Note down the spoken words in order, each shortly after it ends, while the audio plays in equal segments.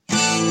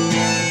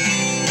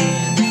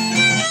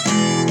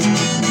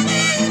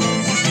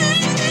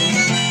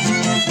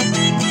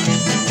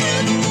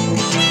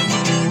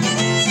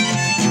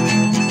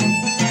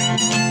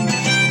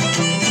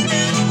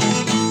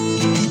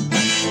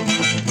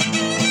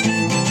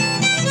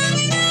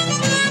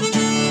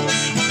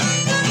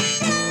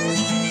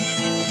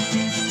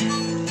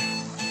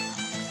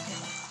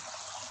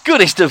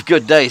Goodest of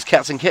good days,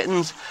 cats and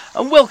kittens,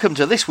 and welcome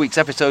to this week's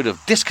episode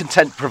of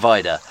Discontent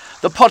Provider,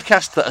 the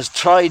podcast that has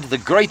tried the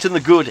great and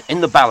the good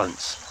in the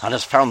balance and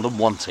has found them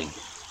wanting.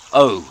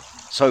 Oh,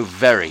 so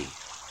very,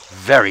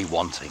 very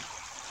wanting.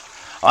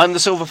 I'm the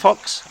Silver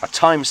Fox, a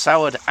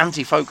time-soured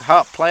anti-folk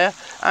harp player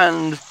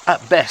and,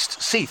 at best,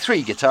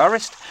 C3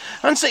 guitarist,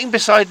 and sitting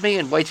beside me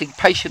and waiting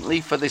patiently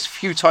for this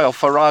futile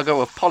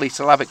farrago of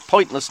polysyllabic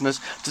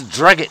pointlessness to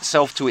drag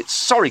itself to its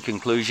sorry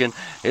conclusion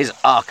is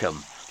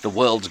Arkham, the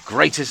world's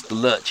greatest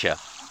lurcher.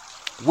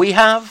 We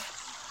have,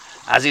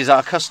 as is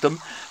our custom,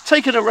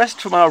 taken a rest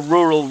from our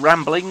rural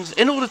ramblings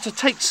in order to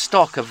take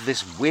stock of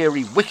this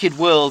weary, wicked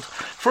world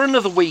for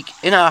another week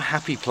in our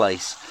happy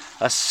place,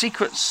 a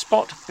secret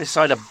spot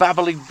beside a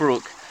babbling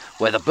brook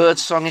where the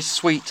birdsong is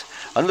sweet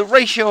and the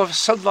ratio of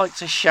sunlight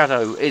to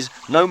shadow is,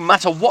 no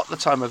matter what the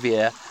time of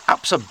year,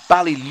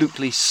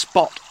 abso-bally-lootly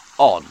spot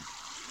on.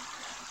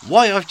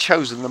 Why I've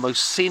chosen the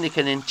most scenic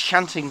and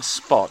enchanting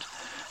spot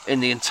in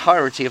the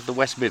entirety of the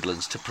West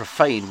Midlands to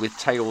profane with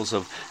tales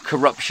of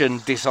corruption,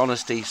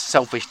 dishonesty,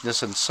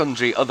 selfishness and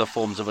sundry other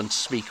forms of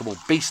unspeakable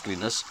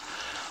beastliness,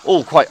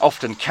 all quite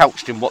often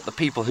couched in what the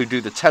people who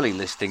do the telly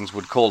listings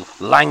would call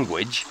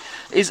language,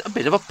 is a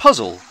bit of a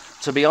puzzle.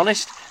 To be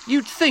honest,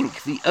 you'd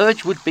think the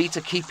urge would be to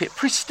keep it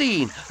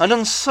pristine and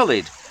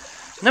unsullied.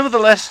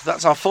 Nevertheless,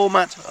 that's our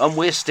format and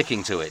we're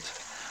sticking to it.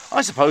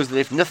 I suppose that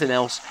if nothing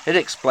else, it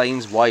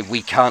explains why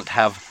we can't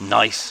have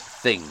nice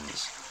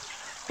things.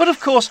 But of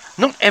course,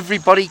 not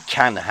everybody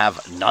can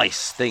have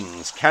nice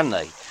things, can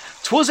they?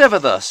 'Twas ever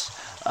thus,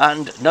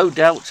 and no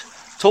doubt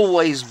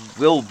 'talways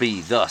will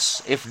be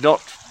thus, if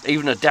not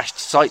even a dashed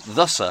sight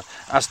thusser,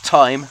 as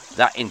time,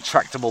 that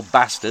intractable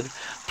bastard,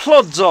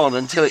 plods on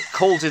until it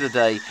calls it a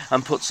day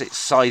and puts its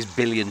size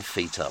billion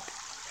feet up.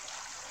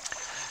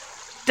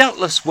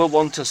 Doubtless we'll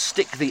want to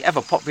stick the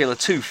ever-popular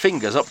 2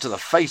 fingers up to the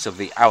face of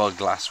the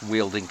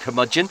hourglass-wielding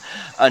curmudgeon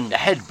and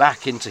head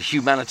back into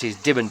humanity's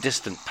dim and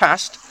distant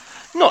past,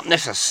 not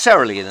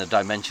necessarily in a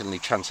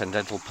dimensionally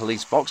transcendental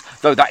police box,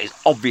 though that is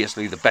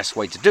obviously the best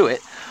way to do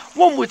it.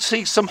 One would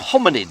see some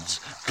hominids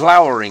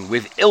glowering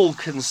with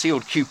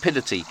ill-concealed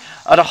cupidity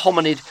at a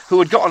hominid who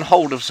had gotten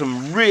hold of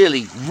some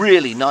really,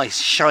 really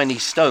nice shiny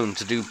stone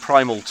to do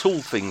primal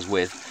tool things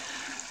with.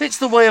 It's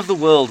the way of the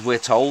world, we're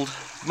told,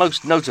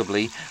 most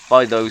notably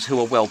by those who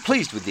are well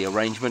pleased with the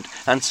arrangement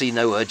and see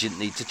no urgent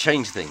need to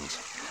change things.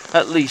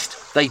 At least,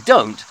 they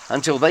don't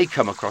until they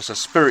come across a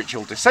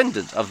spiritual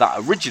descendant of that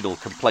original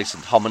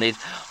complacent hominid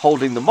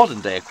holding the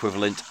modern-day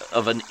equivalent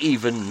of an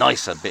even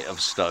nicer bit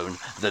of stone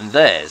than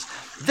theirs.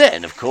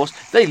 Then, of course,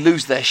 they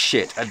lose their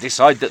shit and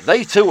decide that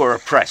they too are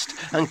oppressed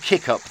and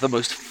kick up the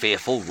most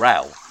fearful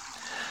row.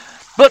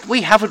 But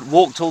we haven't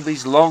walked all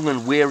these long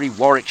and weary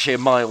Warwickshire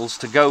miles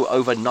to go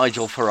over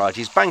Nigel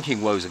Farage's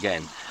banking woes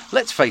again.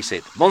 Let's face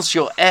it,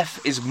 Monsieur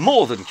F is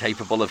more than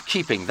capable of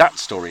keeping that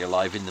story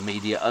alive in the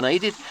media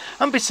unaided,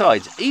 and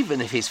besides, even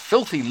if his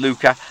filthy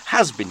lucre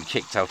has been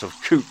kicked out of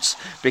Coots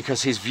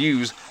because his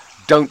views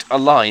don't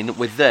align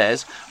with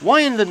theirs,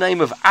 why in the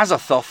name of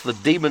Azathoth the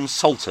Demon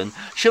Sultan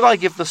should I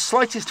give the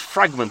slightest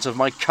fragment of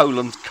my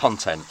colon's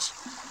contents?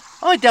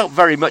 I doubt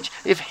very much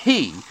if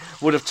he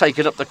would have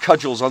taken up the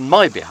cudgels on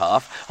my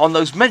behalf on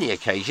those many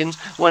occasions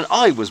when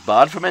I was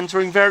barred from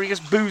entering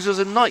various boozers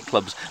and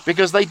nightclubs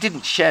because they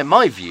didn't share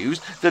my views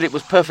that it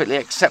was perfectly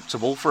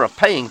acceptable for a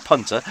paying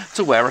punter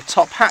to wear a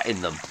top hat in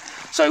them.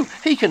 So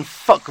he can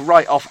fuck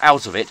right off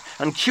out of it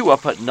and queue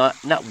up at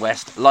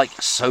NatWest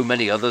like so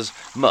many others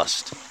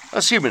must.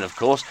 Assuming, of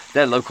course,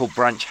 their local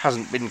branch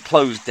hasn't been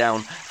closed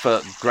down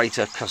for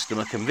greater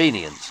customer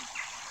convenience.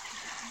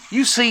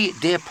 You see,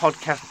 dear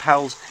podcast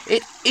pals,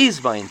 it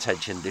is my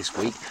intention this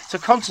week to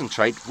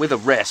concentrate, with a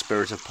rare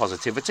spirit of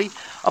positivity,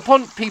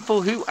 upon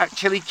people who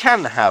actually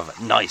can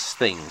have nice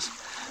things.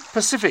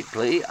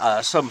 Specifically,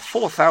 some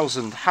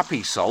 4,000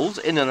 happy souls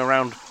in and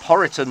around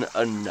Porriton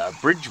and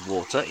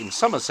Bridgewater in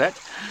Somerset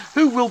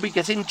who will be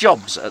getting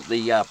jobs at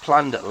the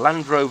planned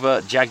Land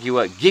Rover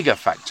Jaguar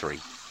Gigafactory.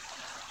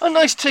 A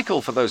nice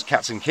tickle for those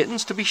cats and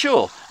kittens, to be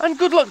sure, and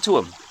good luck to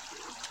 'em,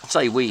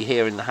 say we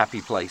here in the happy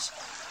place.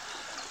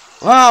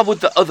 Ah, would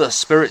that other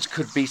spirits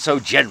could be so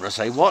generous,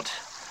 eh, what?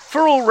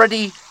 For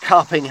already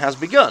carping has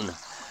begun,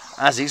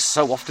 as is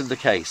so often the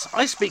case.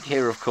 I speak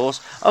here, of course,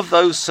 of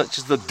those such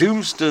as the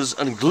doomsters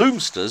and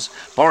gloomsters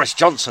Boris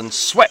Johnson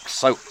swept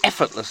so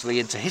effortlessly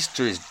into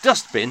history's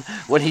dustbin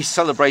when he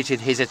celebrated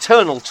his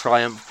eternal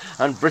triumph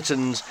and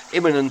Britain's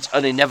imminent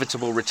and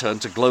inevitable return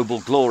to global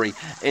glory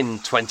in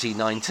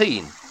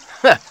 2019.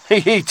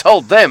 He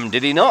told them,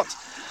 did he not?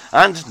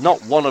 And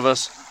not one of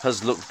us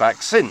has looked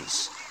back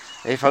since.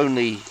 If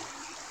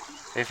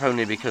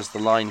only because the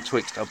line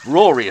twixt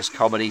uproarious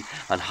comedy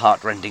and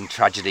heartrending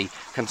tragedy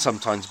can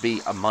sometimes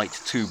be a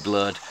mite too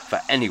blurred for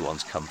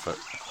anyone's comfort.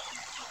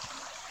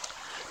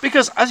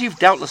 Because, as you've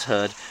doubtless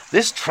heard,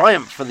 this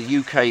triumph for the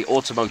UK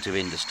automotive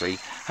industry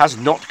has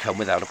not come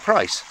without a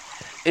price.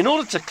 in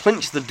order to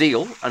clinch the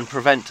deal and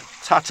prevent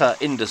Tata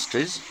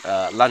Industries,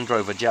 Land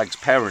Rover Jag's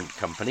parent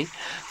company,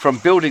 from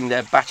building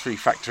their battery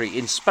factory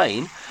in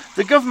Spain,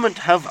 the government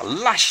have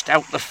lashed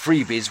out the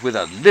freebies with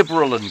a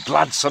liberal and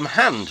gladsome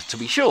hand, to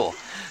be sure.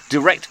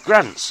 Direct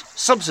grants,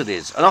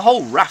 subsidies, and a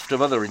whole raft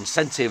of other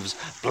incentives,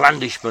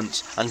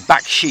 blandishments, and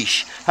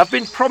backsheesh have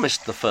been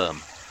promised the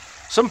firm.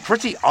 Some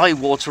pretty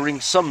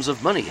eye-watering sums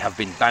of money have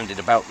been bandied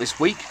about this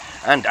week,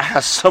 and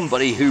as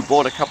somebody who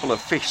bought a couple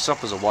of fish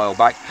suppers a while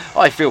back,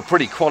 I feel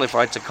pretty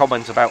qualified to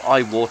comment about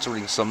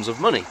eye-watering sums of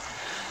money.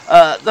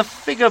 The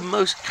figure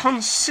most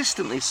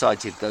consistently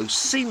cited, though,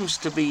 seems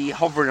to be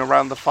hovering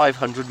around the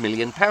 £500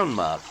 million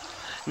mark.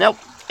 Now,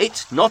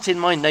 it's not in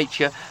my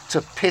nature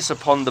to piss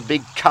upon the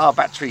big car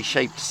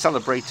battery-shaped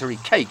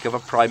celebratory cake of a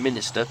Prime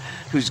Minister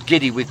who's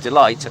giddy with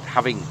delight at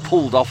having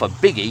pulled off a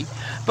biggie,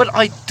 but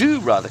I do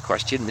rather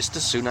question Mr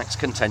Sunak's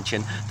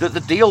contention that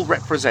the deal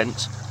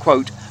represents,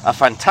 quote, a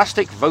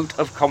fantastic vote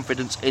of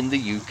confidence in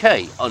the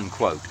UK,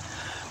 unquote.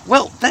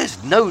 Well,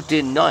 there's no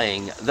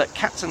denying that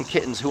cats and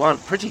kittens who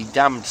aren't pretty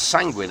damned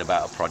sanguine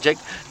about a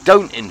project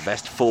don't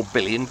invest £4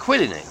 billion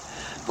in it.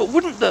 But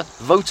wouldn't the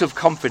vote of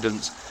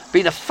confidence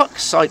been a fuck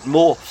sight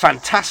more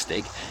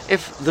fantastic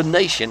if the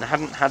nation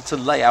hadn't had to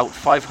lay out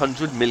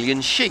 500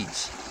 million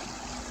sheets?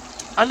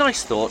 A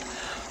nice thought,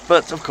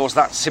 but of course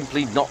that's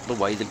simply not the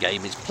way the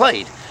game is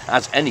played,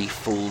 as any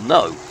fool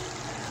know.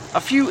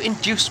 A few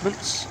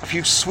inducements, a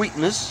few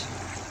sweeteners,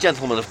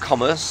 gentlemen of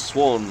commerce,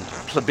 sworn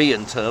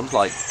plebeian terms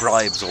like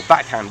bribes or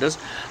backhanders,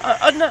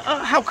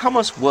 how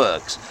commerce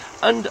works,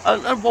 and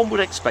one would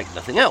expect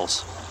nothing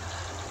else.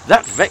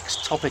 That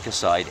vexed topic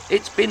aside,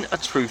 it's been a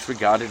truth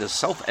regarded as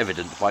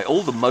self-evident by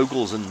all the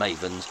moguls and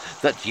mavens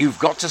that you've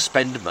got to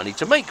spend money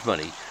to make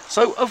money.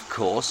 So, of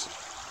course,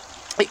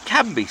 it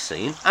can be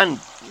seen, and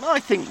I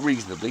think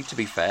reasonably, to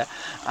be fair,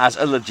 as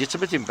a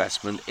legitimate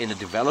investment in a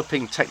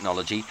developing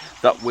technology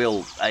that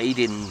will aid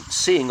in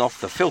seeing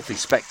off the filthy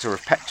spectre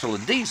of petrol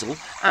and diesel,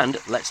 and,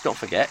 let's not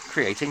forget,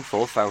 creating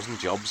 4,000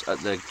 jobs at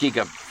the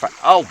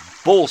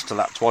balls to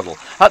that twaddle,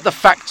 at the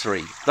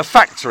factory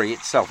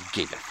itself,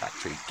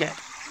 gigafactory, get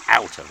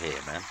out of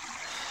here, man.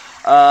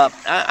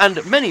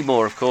 And many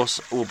more, of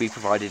course, will be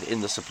provided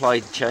in the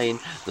supply chain,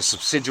 the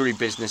subsidiary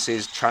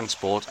businesses,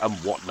 transport, and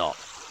whatnot.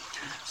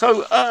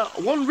 So,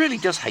 one really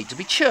does hate to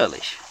be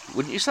churlish,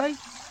 wouldn't you say?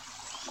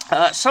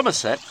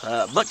 Somerset,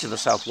 much of the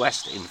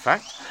southwest, in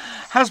fact,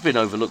 has been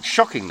overlooked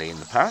shockingly in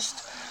the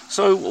past,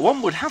 so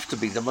one would have to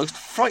be the most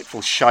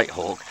frightful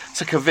shitehawk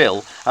to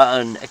cavil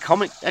at an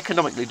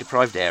economically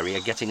deprived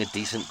area getting a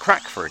decent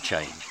crack for a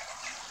change.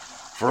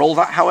 For all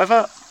that,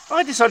 however,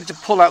 I decided to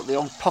pull out the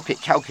old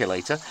pocket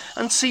calculator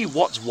and see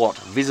what's what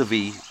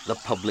vis-a-vis the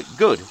public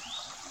good.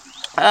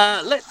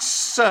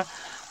 Let's to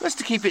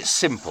keep it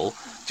simple,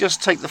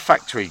 just take the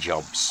factory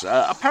jobs.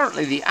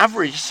 Apparently the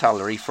average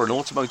salary for an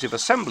automotive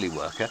assembly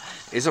worker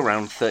is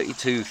around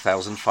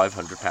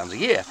 £32,500 a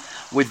year,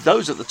 with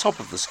those at the top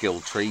of the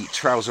skill tree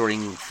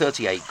trousering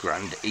 38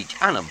 grand each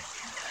annum.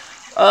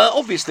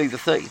 Obviously the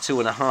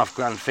 32.5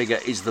 grand figure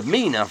is the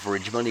mean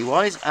average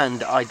money-wise,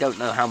 and I don't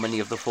know how many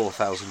of the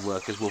 4,000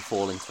 workers will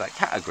fall into that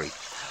category.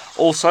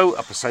 Also,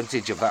 a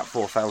percentage of that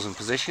 4,000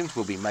 positions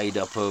will be made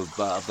up of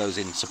those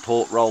in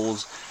support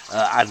roles,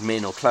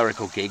 admin or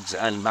clerical gigs,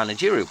 and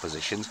managerial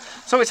positions,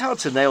 so it's hard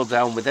to nail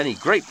down with any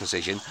great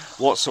precision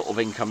what sort of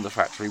income the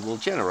factory will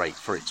generate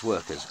for its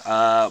workers.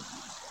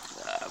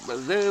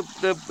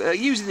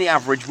 Using the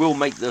average will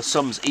make the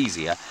sums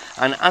easier,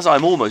 and as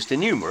I'm almost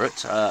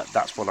enumerate,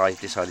 that's what I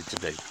decided to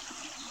do.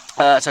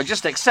 So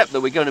just accept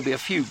that we're going to be a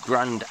few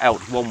grand out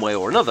one way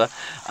or another,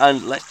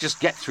 and let's just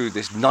get through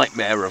this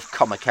nightmare of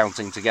com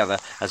accounting together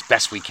as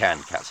best we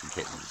can, cats and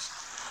kittens.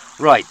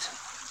 Right,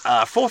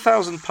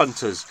 4,000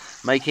 punters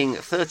making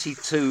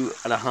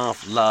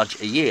 32.5 large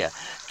a year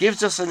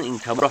gives us an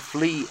income of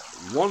roughly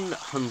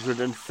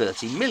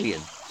 130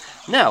 million.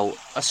 Now,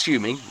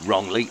 assuming,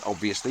 wrongly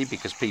obviously,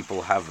 because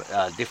people have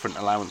different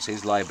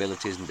allowances,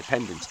 liabilities and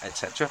dependents,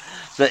 etc.,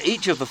 that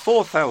each of the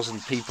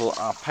 4,000 people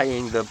are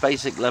paying the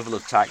basic level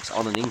of tax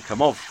on an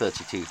income of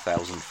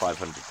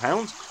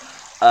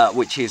 £32,500,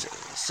 which is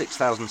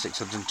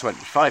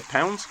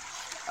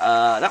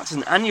 £6,625. That's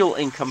an annual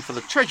income for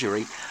the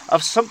Treasury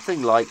of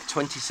something like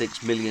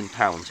 £26 million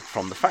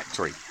from the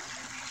factory.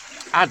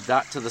 Add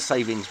that to the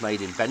savings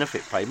made in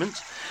benefit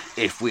payments,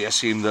 if we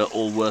assume that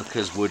all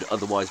workers would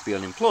otherwise be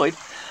unemployed,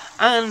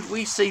 and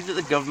we see that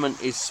the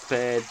government is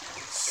spared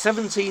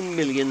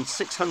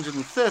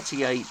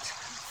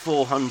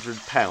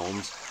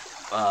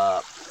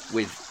 £17,638,400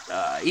 with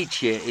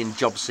each year in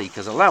job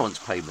seekers' allowance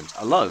payments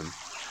alone.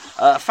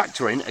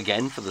 Factor in,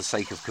 again for the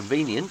sake of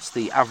convenience,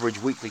 the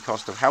average weekly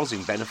cost of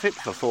housing benefit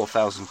for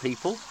 4,000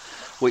 people,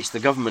 which the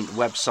government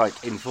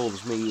website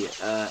informs me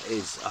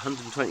is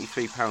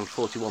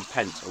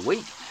 £123.41 a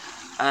week,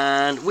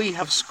 and we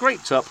have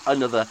scraped up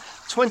another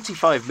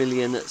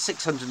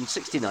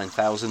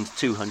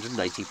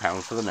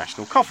 £25,669,280 for the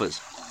national coffers.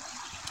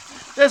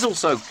 There's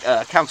also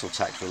council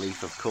tax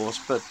relief, of course,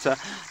 but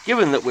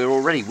given that we're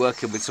already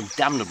working with some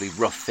damnably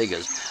rough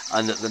figures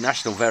and that the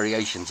national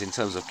variations in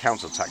terms of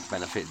council tax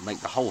benefit make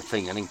the whole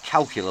thing an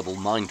incalculable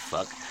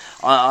mindfuck,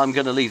 I'm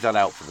going to leave that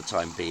out for the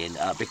time being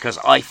because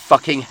I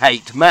fucking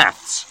hate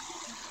maths.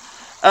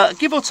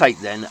 Give or take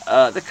then,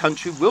 the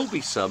country will be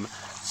some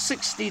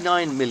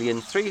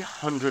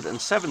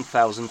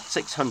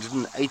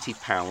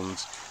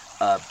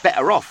 £69,307,680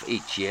 better off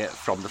each year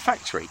from the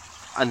factory.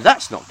 And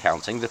that's not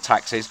counting the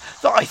taxes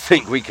that I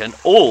think we can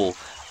all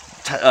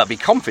be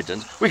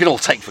confident, we can all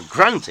take for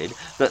granted,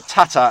 that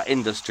Tata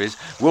Industries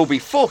will be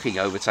forking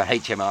over to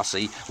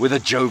HMRC with a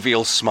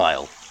jovial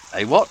smile.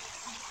 Eh, what?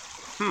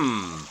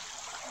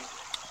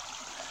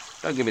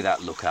 Don't give me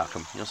that look,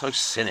 Arkham. You're so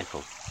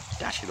cynical.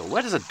 Dash it all.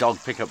 Where does a dog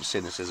pick up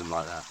cynicism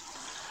like that?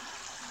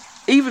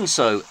 Even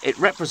so, it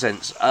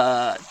represents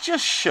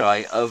just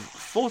shy of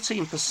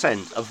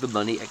 14% of the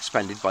money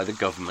expended by the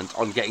government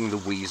on getting the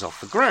wheeze off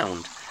the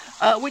ground.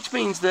 Which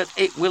means that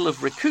it will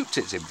have recouped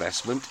its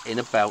investment in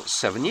about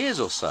 7 years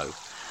or so.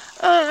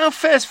 Now,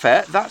 fair's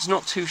fair, that's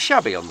not too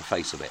shabby on the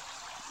face of it.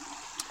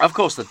 Of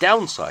course, the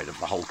downside of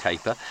the whole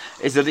caper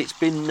is that it's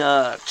been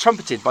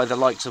trumpeted by the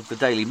likes of the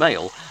Daily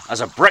Mail as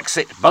a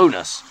Brexit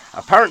bonus.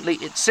 Apparently,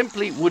 it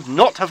simply would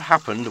not have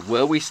happened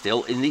were we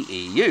still in the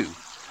EU.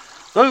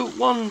 Though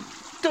one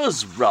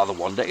does rather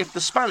wonder if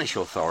the Spanish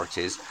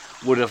authorities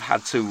would have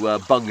had to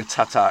bung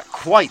Tata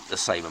quite the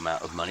same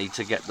amount of money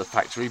to get the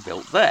factory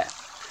built there.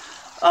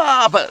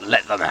 But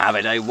let them have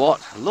it, eh,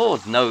 what?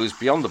 Lord knows,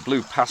 beyond the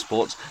blue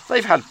passports,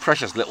 they've had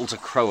precious little to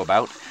crow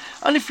about.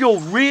 And if you're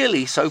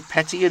really so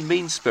petty and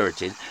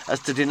mean-spirited as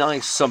to deny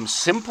some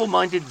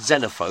simple-minded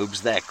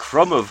xenophobes their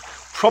crumb of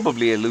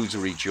probably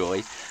illusory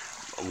joy,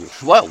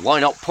 well, why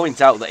not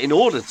point out that in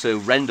order to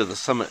render the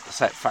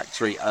Somerset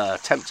factory a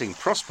tempting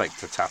prospect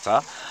to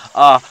Tata,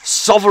 our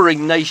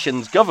sovereign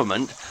nation's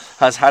government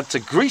has had to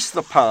grease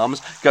the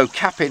palms, go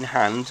cap in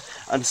hand,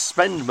 and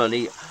spend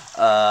money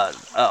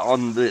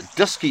on the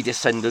dusky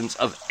descendants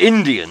of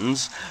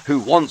Indians who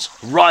once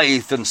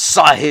writhed and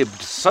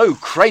sahibed so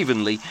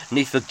cravenly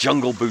neath the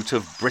jungle boot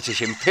of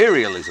British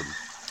imperialism.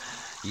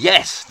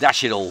 Yes,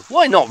 dash it all,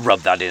 why not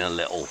rub that in a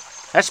little?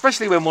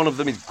 Especially when one of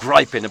them is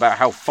griping about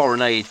how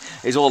foreign aid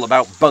is all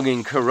about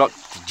bunging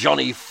corrupt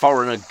Johnny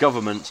foreigner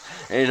governments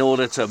in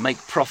order to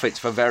make profits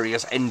for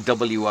various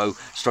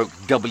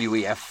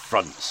NWO/WEF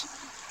fronts.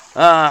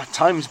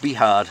 Times be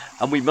hard,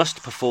 and we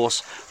must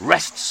perforce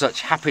wrest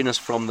such happiness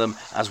from them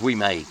as we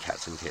may,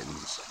 cats and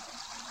kittens.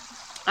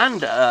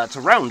 And to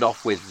round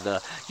off with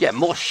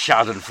more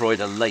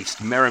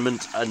Schadenfreude-laced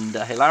merriment and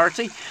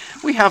hilarity,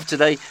 we have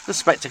today the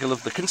spectacle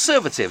of the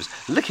Conservatives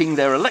licking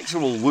their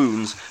electoral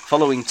wounds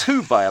following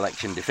 2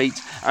 by-election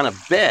defeats and a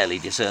barely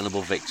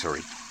discernible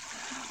victory.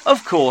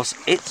 Of course,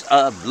 it's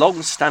a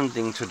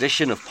long-standing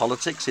tradition of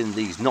politics in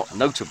these not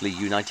notably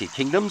United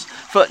Kingdoms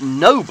for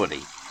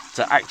nobody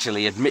to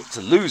actually admit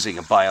to losing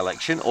a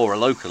by-election or a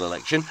local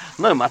election,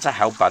 no matter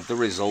how bad the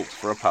result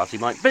for a party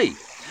might be.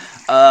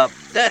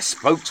 Their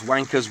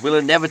spokeswankers will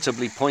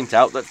inevitably point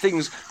out that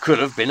things could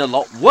have been a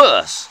lot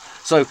worse.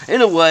 So,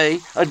 in a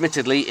way,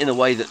 admittedly in a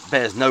way that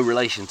bears no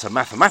relation to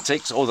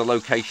mathematics or the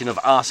location of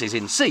arses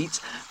in seats,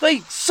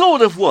 they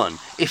sort of won,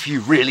 if you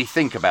really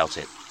think about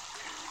it.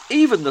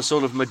 Even the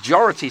sort of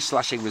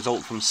majority-slashing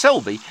result from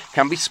Selby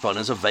can be spun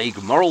as a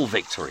vague moral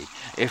victory,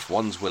 if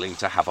one's willing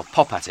to have a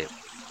pop at it.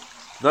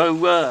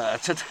 Though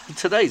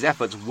today's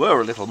efforts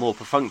were a little more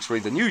perfunctory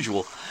than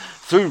usual.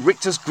 Through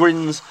Richter's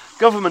grins,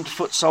 government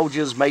foot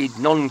soldiers made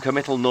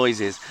non-committal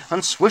noises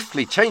and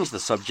swiftly changed the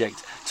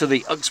subject to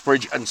the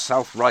Uxbridge and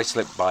South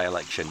Ruislip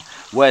by-election,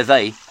 where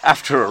they,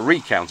 after a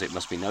recount it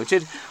must be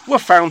noted, were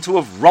found to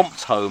have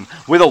romped home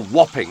with a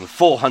whopping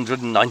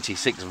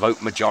 496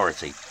 vote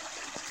majority.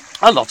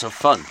 A lot of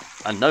fun,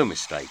 and no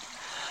mistake.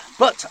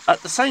 But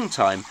at the same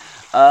time,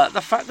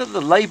 the fact that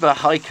the Labour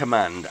High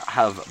Command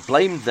have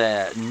blamed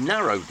their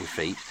narrow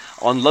defeat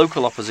on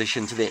local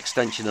opposition to the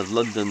extension of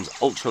London's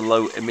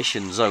ultra-low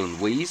emission zone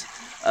wheeze,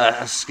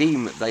 a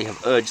scheme they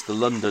have urged the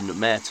London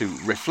Mayor to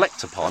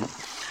reflect upon,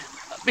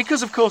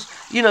 because of course,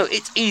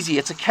 it's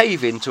easier to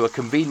cave into a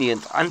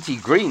convenient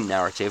anti-green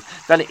narrative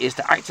than it is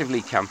to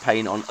actively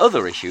campaign on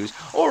other issues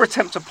or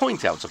attempt to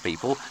point out to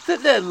people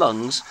that their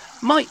lungs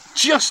might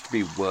just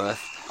be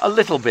worth a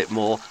little bit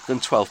more than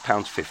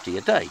 £12.50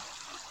 a day.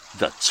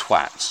 The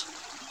twats.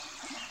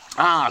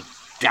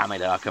 Damn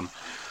it, Arkham.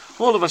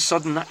 All of a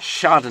sudden, that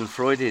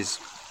Schadenfreude is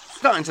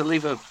starting to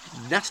leave a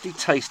nasty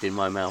taste in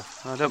my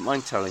mouth. I don't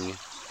mind telling you.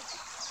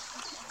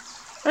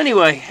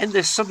 Anyway, in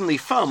this suddenly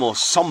far more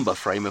sombre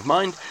frame of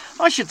mind,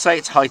 I should say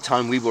it's high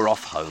time we were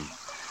off home.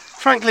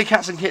 Frankly,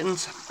 cats and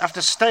kittens,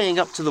 after staying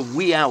up to the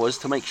wee hours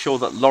to make sure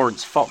that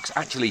Lawrence Fox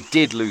actually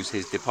did lose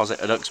his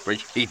deposit at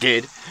Uxbridge, he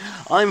did,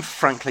 I'm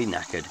frankly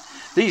knackered.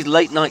 These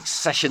late-night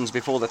sessions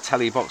before the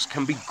telly box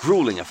can be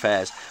gruelling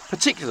affairs,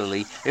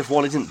 particularly if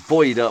one isn't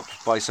buoyed up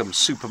by some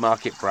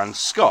supermarket brand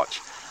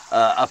scotch,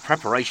 a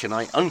preparation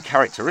I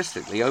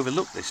uncharacteristically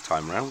overlooked this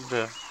time round.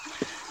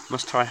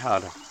 Must try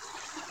harder.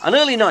 An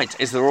early night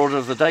is the order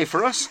of the day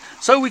for us,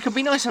 so we can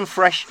be nice and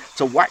fresh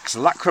to wax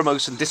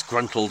lachrymose and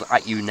disgruntled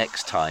at you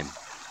next time.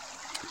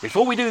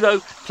 Before we do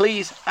though,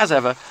 please, as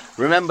ever,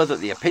 remember that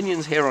the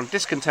opinions here on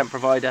Discontent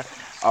Provider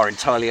are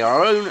entirely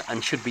our own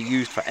and should be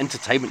used for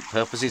entertainment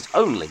purposes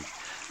only.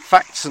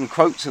 Facts and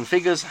quotes and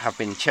figures have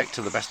been checked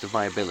to the best of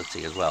my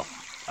ability as well.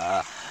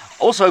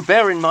 Also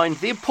bear in mind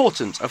the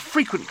importance of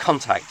frequent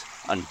contact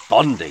and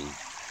bonding.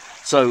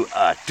 So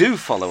do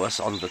follow us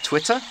on the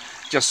Twitter,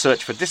 just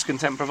search for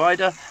Discontent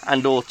Provider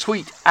and or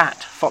tweet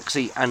at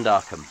Foxy and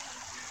Arkham.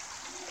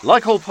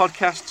 Like all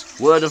podcasts,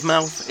 word of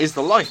mouth is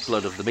the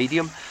lifeblood of the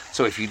medium,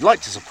 so if you'd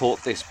like to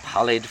support this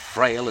pallid,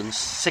 frail and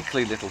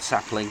sickly little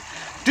sapling,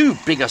 do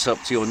big us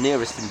up to your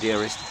nearest and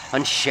dearest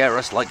and share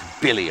us like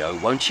Billy-O,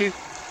 won't you?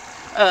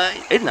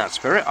 In that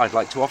spirit, I'd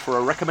like to offer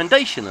a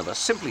recommendation of a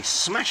simply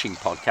smashing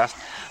podcast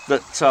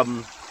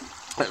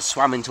that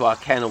swam into our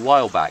ken a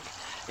while back.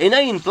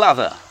 Inane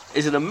Blather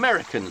is an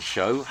American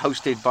show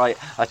hosted by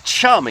a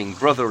charming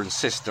brother and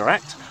sister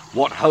act,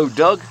 What Ho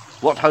Doug,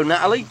 What Ho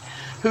Natalie,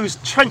 whose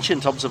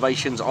trenchant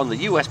observations on the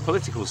US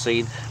political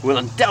scene will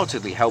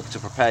undoubtedly help to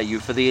prepare you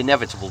for the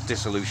inevitable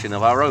dissolution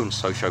of our own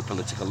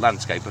socio-political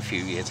landscape a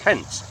few years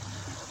hence.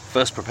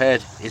 First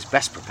prepared is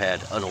best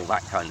prepared and all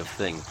that kind of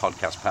thing,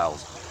 podcast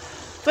pals.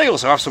 They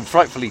also have some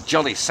frightfully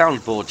jolly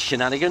soundboard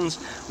shenanigans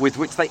with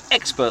which they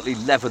expertly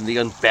leaven the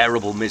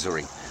unbearable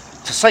misery,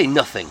 to say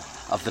nothing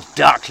of the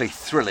darkly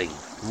thrilling,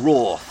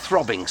 raw,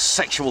 throbbing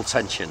sexual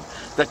tension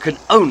that can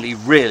only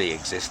really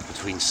exist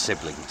between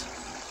siblings.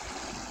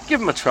 Give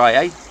them a try,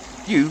 eh?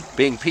 You,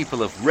 being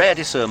people of rare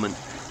discernment,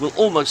 will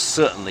almost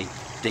certainly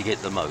dig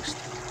it the most.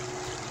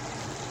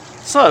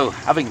 So,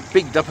 having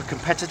bigged up a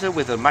competitor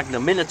with a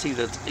magnanimity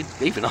that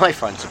even I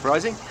find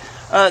surprising,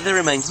 there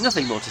remains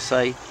nothing more to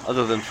say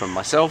other than from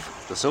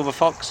myself, the Silver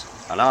Fox,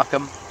 and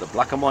Arkham, the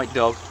Black and White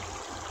Dog.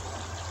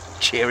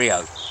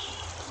 Cheerio.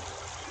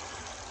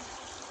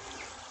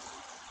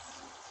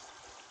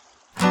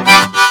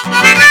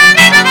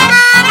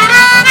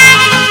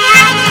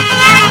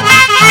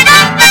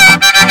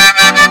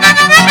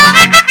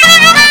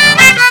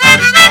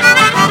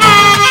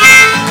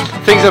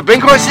 Things have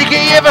been quite sticky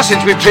ever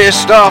since we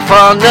pissed off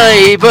our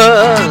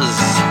neighbours.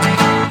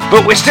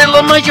 But we're still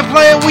a major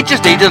player, we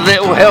just need a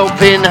little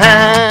helping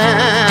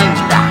hand.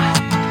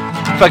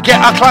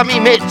 Forget our clammy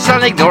mitts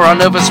and ignore our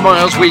nervous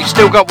smiles. We've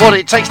still got what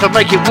it takes to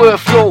make it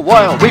worth your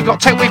while. We've got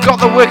tech, we've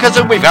got the workers,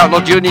 and we've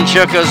outlawed union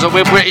shirkers, and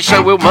we're British,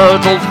 so we'll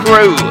muddle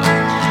through.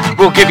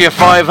 We'll give you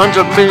 500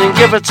 million,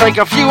 give or take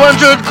a few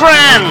 $100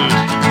 grand.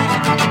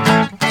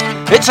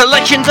 It's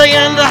election day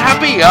and a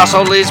happy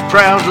arsehole is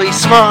proudly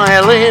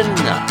smiling.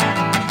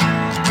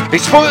 He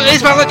spoiled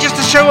his ballot just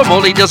to show them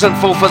all he doesn't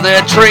fall for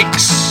their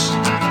tricks.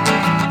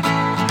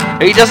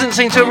 He doesn't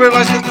seem to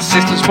realise that the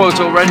system's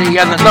spoilt already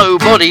and that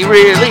nobody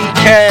really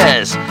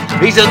cares.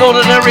 He's an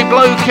ordinary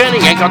bloke and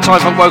he ain't got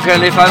time for woke,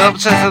 and if that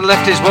upsets the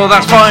leftists, well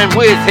that's fine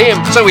with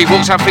him. So he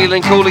walks out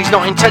feeling cool, he's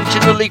not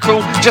intentionally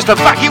cruel, just a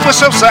vacuous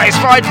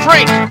self-satisfied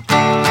prick.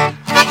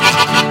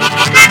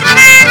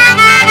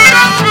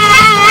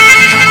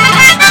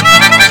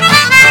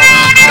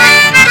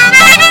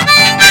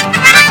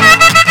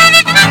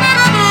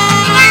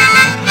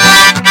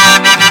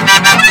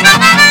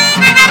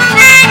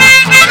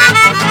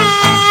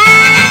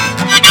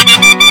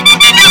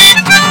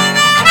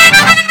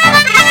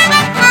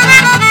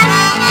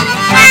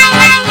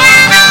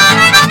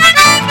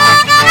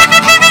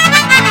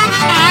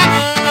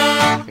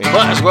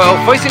 Well,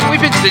 face it,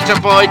 we've been stitched up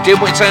by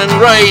dimwits and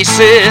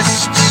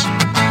racists,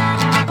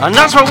 and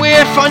that's why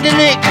we're finding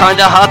it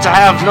kinda hard to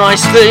have nice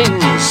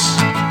things.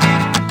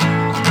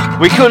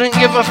 We couldn't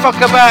give a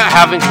fuck about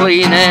having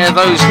clean air.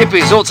 Those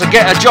hippies ought to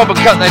get a job and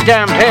cut their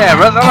damned hair.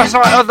 At the last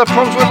night of the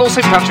proms, we'll all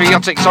sing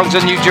patriotic songs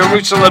in New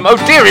Jerusalem. Oh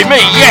dearie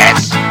me,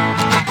 yes!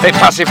 It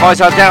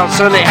pacifies our doubts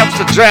and it helps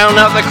to drown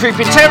out the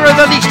creeping terror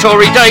that each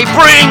Tory day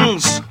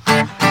brings.